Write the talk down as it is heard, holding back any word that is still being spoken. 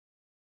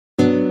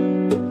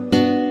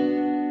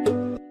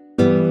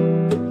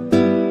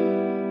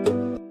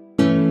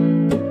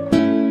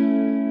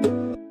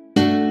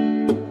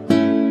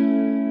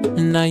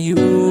now you,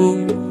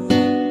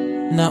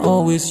 now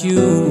always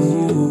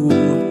you.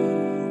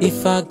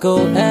 If I go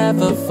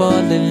ever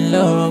fall in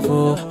love,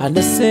 oh, and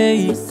I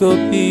say it go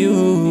be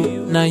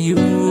you, now you,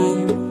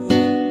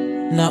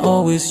 now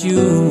always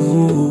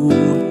you.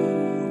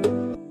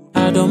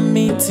 I don't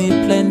meet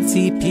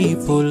plenty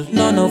people,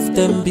 none of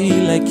them be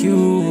like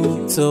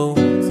you. So,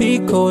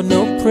 Pico,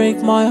 no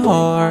break my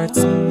heart,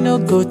 no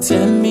go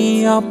tear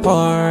me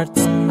apart.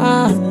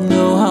 I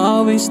know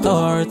how it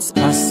starts,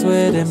 I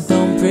swear them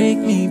don't break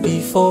me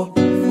before,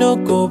 no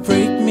go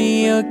break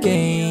me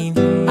again.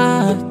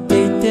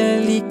 They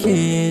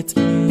delicate,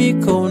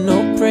 Pico,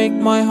 no break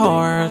my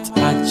heart.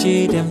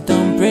 Catchy, them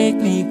don't break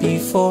me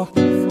before,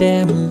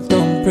 them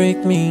don't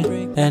break me.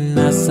 And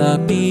as I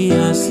be,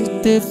 as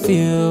it they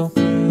feel,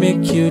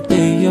 make you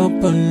day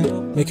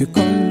open, make you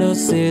come no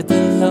say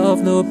the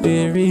love no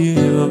be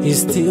real. It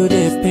still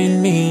they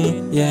pain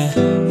me, yeah,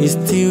 it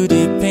still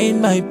they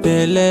pain my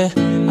belly.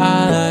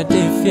 I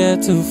they fear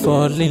to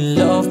fall in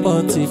love,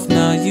 but if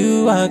now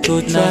you I go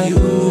try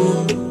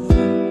you,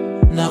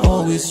 now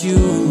always you.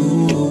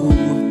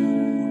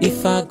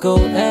 If I go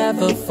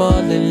ever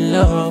fall in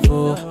love,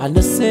 oh, and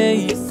I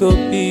say it go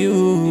be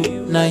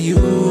you, now you,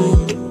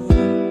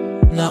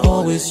 now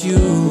always you.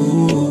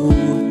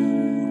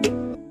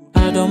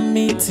 I don't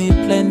meet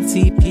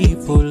plenty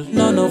people,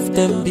 none of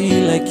them be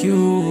like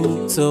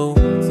you. So,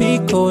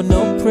 Pico,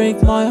 no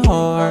break my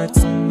heart,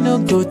 no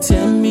go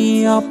tear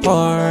me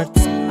apart.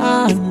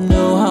 I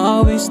know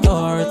how it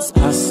starts,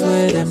 I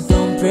swear them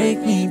don't break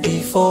me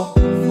before,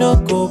 no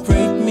go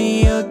break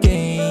me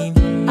again.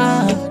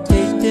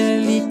 They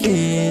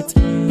delicate,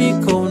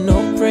 Pico,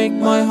 no break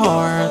my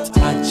heart.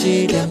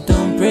 Catchy, them don't